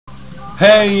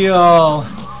Hey y'all,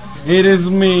 it is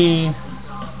me,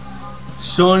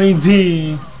 Shawnee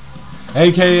D,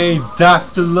 aka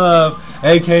Dr. Love,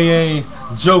 aka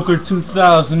Joker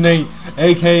 2008,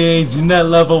 aka Jeanette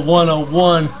Lover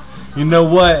 101. You know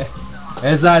what?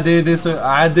 As I did this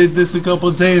a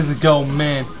couple days ago,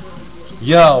 man.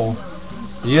 Yo,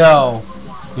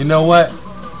 you know what?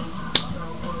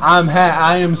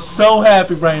 I am so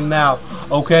happy right now.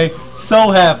 Okay,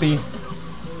 so happy.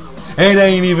 It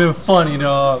ain't even funny,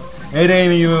 dog. It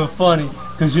ain't even funny.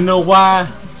 Cause you know why?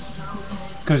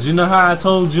 Cause you know how I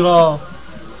told y'all.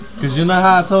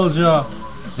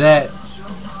 That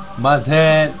my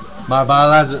dad, my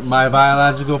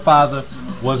biological father,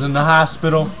 was in the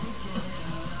hospital.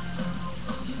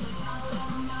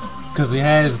 Cause he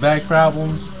had his back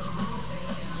problems.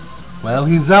 Well,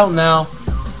 he's out now.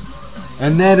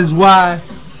 And that is why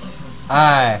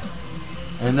I'm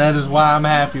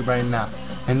happy right now.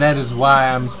 And that is why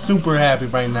I'm super happy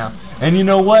right now. And you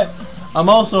know what? I'm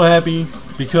also happy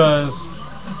because,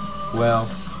 well,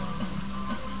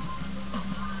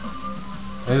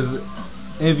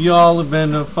 if y'all have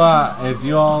been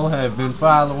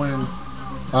following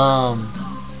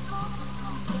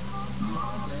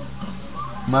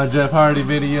my Jeff Hardy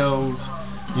videos,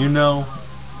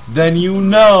 then you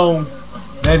know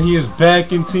that he is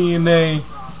back in TNA,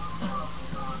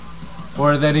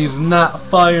 or that he's not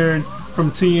fired from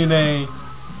TNA,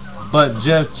 but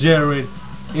Jeff Jarrett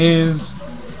is.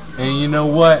 And you know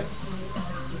what?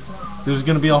 There's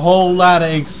gonna be a whole lot of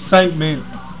excitement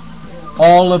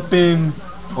all up in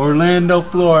Orlando,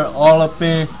 Florida, all up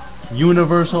in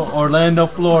Universal Orlando,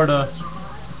 Florida,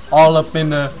 all up in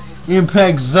the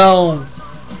Impact Zone.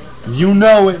 You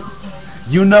know it.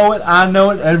 You know it. I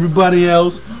know it. Everybody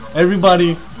else,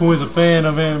 everybody who is a fan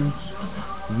of him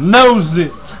knows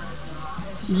it.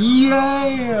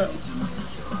 Yeah.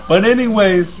 But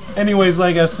anyways,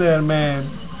 like I said, man.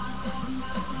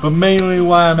 But mainly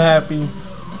why I'm happy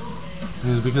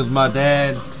is because my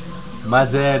dad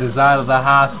is out of the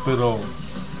hospital.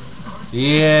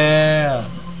 Yeah.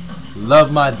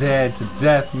 Love my dad to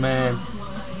death, man.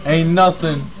 Ain't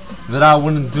nothing that I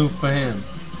wouldn't do for him.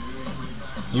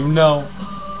 You know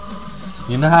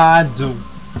how I do.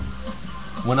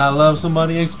 When I love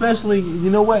somebody, especially, you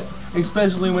know what?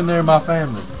 Especially when they're my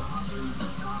family.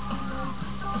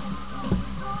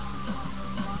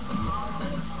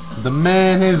 The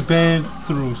man has been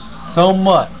through so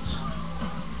much.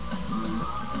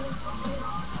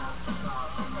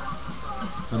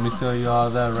 Let me tell you all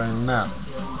that right now.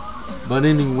 But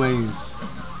anyways,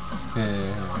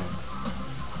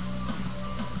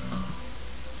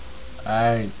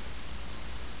 alright.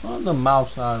 On the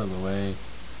mouse out of the way.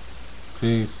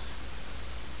 Peace.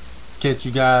 Catch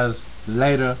you guys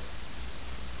later.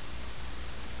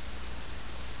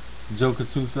 Joker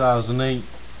 2008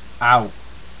 out.